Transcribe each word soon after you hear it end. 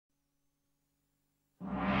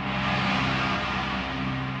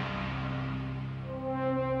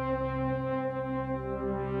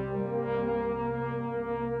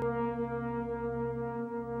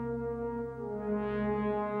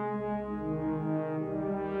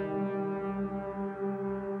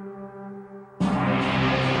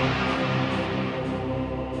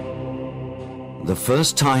The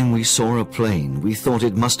first time we saw a plane, we thought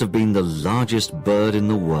it must have been the largest bird in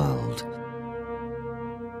the world.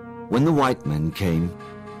 When the white men came,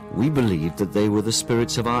 we believed that they were the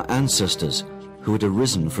spirits of our ancestors who had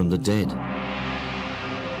arisen from the dead. Tower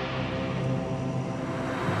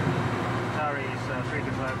is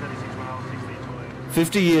 325, 36 miles, 16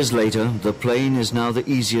 50 years later, the plane is now the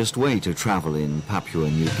easiest way to travel in Papua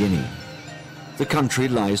New Guinea. The country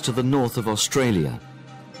lies to the north of Australia.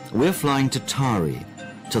 We're flying to Tari,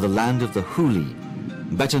 to the land of the Huli,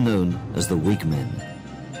 better known as the Weak Men.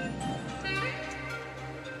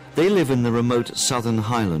 They live in the remote southern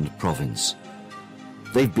highland province.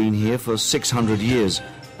 They've been here for 600 years,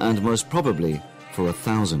 and most probably for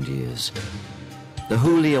 1,000 years. The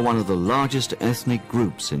Huli are one of the largest ethnic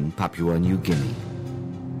groups in Papua New Guinea.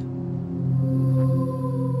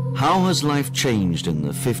 How has life changed in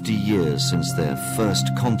the 50 years since their first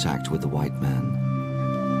contact with the white man?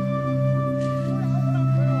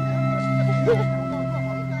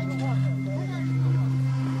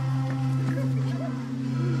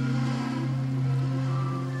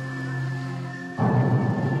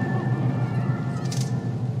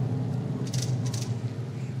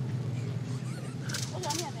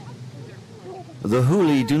 The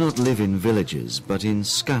Huli do not live in villages, but in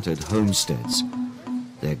scattered homesteads.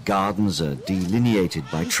 Their gardens are delineated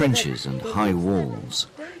by trenches and high walls.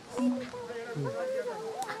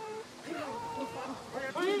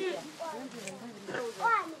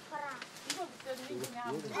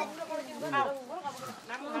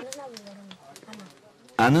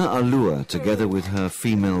 Anna Alua, together with her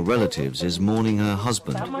female relatives, is mourning her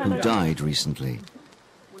husband, who died recently.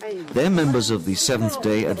 They're members of the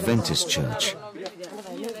Seventh-day Adventist Church.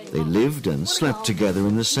 They lived and slept together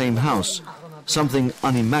in the same house, something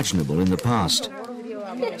unimaginable in the past.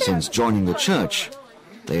 Since joining the church,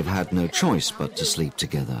 they've had no choice but to sleep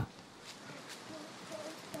together.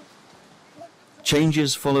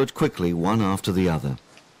 Changes followed quickly, one after the other.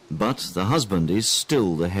 But the husband is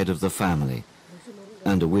still the head of the family,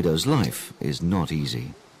 and a widow's life is not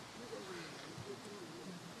easy.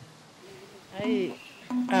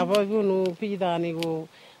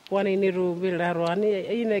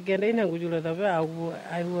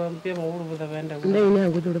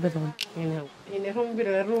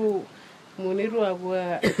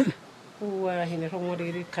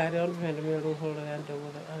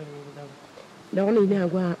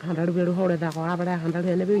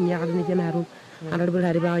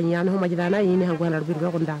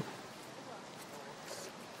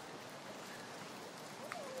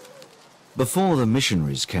 Before the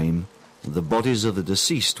missionaries came, the bodies of the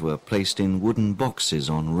deceased were placed in wooden boxes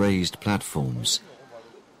on raised platforms.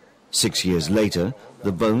 6 years later,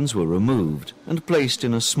 the bones were removed and placed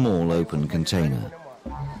in a small open container.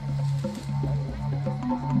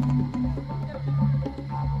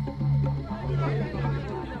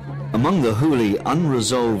 Among the Huli,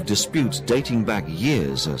 unresolved disputes dating back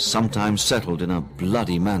years are sometimes settled in a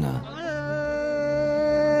bloody manner.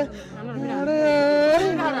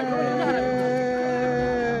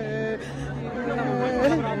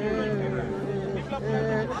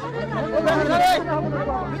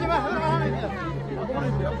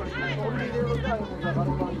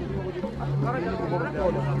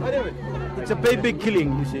 It's a baby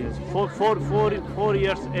killing, you see. 4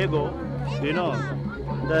 years ago, you know,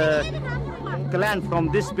 the clan from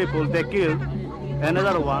these people, they killed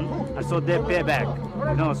another one, and so they pay back.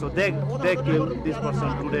 You know, so they killed this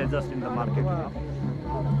person today just in the market. You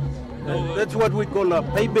know? That's what we call a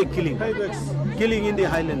payback killing. Killing in the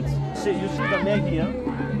highlands. See, you see the leg here,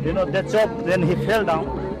 you know, that chop, then he fell down,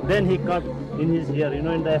 then he cut in his ear, you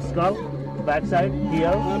know, in the skull, backside, here,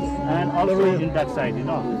 and also in that side, you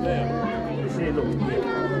know. You see, look.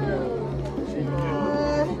 See, you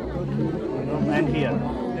know, and here.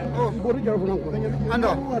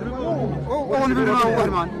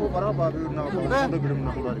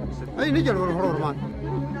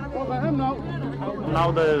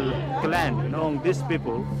 Now the clan, you know, these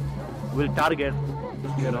people will target,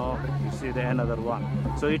 you know, you see the another one.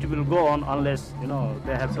 So it will go on unless, you know,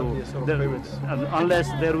 they have to, unless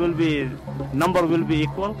there will be, number will be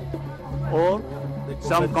equal, or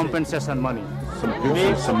some compensation money.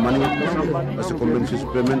 Some money as a compensation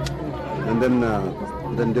payment, and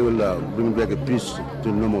then they will bring back a peace to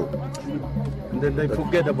normal. And then they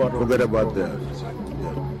forget about the.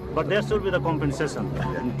 But there should be the compensation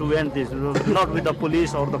to end this, not with the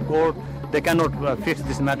police or the court. They cannot fix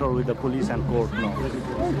this matter with the police and court, no.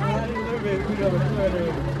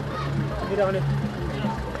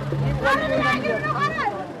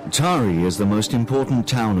 Tari is the most important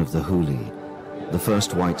town of the Huli. The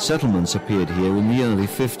first white settlements appeared here in the early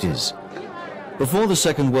 50s. Before the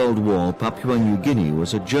Second World War, Papua New Guinea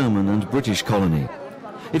was a German and British colony.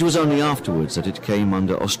 It was only afterwards that it came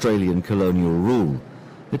under Australian colonial rule.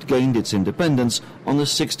 It gained its independence on the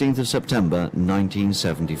 16th of September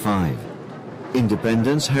 1975.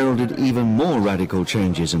 Independence heralded even more radical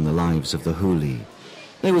changes in the lives of the Huli.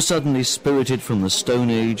 They were suddenly spirited from the Stone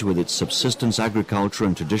Age with its subsistence agriculture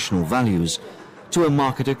and traditional values to a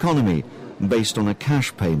market economy based on a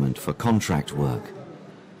cash payment for contract work.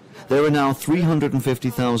 There are now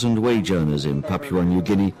 350,000 wage earners in Papua New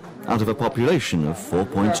Guinea out of a population of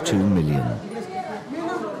 4.2 million.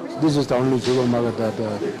 This is the only supermarket that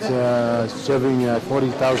is serving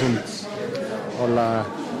 40,000 or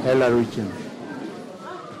Ella region.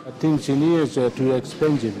 Things in here is too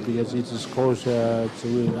expensive because it is close.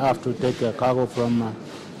 We have to take a cargo from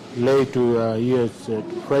Ley to here.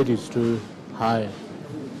 Freight is too high,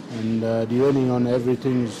 and depending on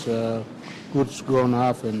everything, goods gone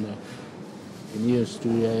up, and in here is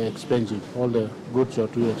too expensive. All the goods are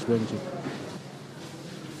too expensive.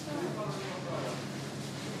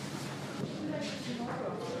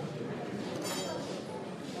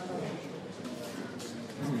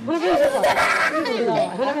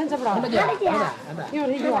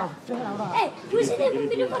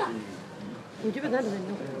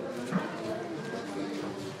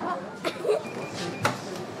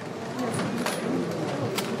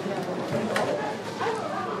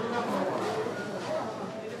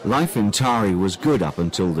 Life in Tari was good up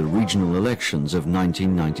until the regional elections of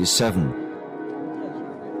 1997.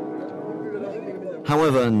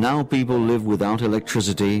 However, now people live without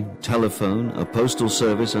electricity, telephone, a postal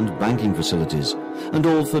service and banking facilities, and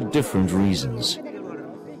all for different reasons.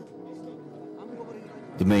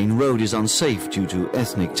 The main road is unsafe due to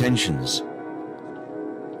ethnic tensions.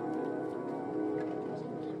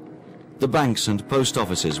 The banks and post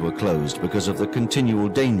offices were closed because of the continual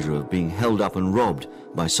danger of being held up and robbed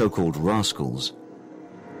by so-called rascals.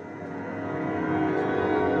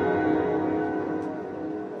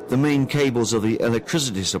 The main cables of the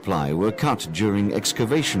electricity supply were cut during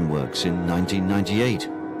excavation works in 1998.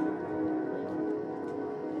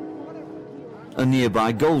 A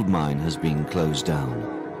nearby gold mine has been closed down.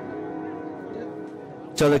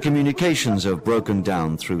 Telecommunications have broken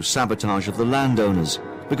down through sabotage of the landowners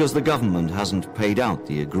because the government hasn't paid out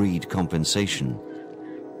the agreed compensation.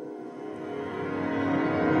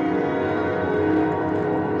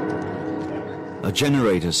 A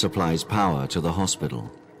generator supplies power to the hospital.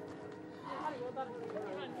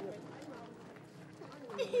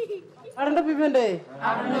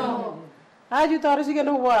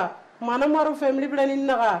 Family planning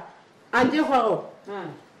naga anje fao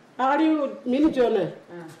ari mini jone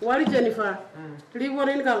wali Jennifer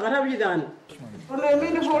liworin ka garabi dan ona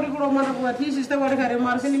mini fodi gro mara ko ti sister wali kare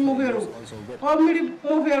marsin mo veru o miri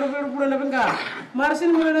mo veru pura na binga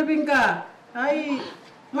marsin mo na binga ai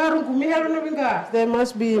maru ku mi na binga. There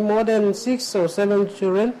must be more than 6 or 7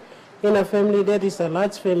 children in a family. That is a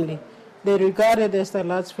large family. They regard it as a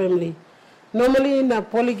large family. Normally in a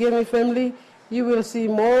polygamy family you will see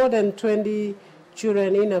more than 20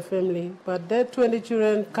 children in a family, but that 20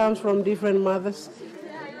 children comes from different mothers.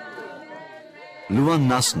 Luan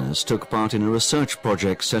Nasnas took part in a research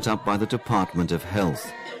project set up by the Department of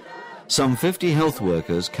Health. Some 50 health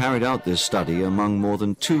workers carried out this study among more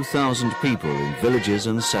than 2,000 people in villages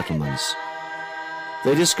and settlements.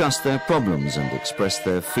 They discussed their problems and expressed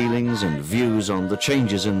their feelings and views on the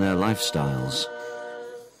changes in their lifestyles.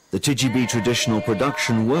 The TGB Traditional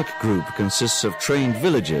Production Work Group consists of trained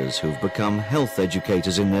villagers who've become health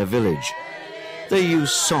educators in their village. They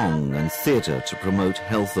use song and theatre to promote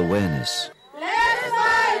health awareness. Let's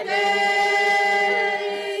fight it!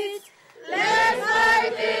 Let's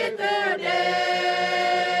fight it today!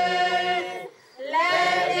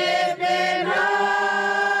 Let it be known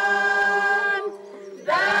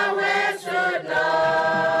that we should know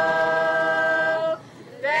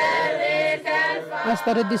that we can fight. I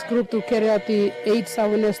started this group to carry out the AIDS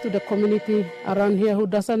awareness to the community around here who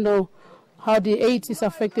doesn't know how the AIDS is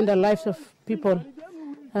affecting the lives of people.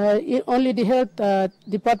 Only the health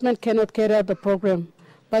department cannot carry out the program,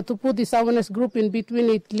 but to put this awareness group in between,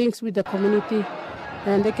 it links with the community,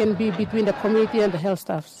 and they can be between the community and the health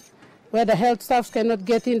staffs. Where the health staffs cannot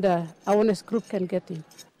get in, the awareness group can get in.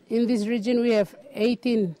 In this region, we have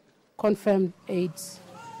 18 confirmed AIDS.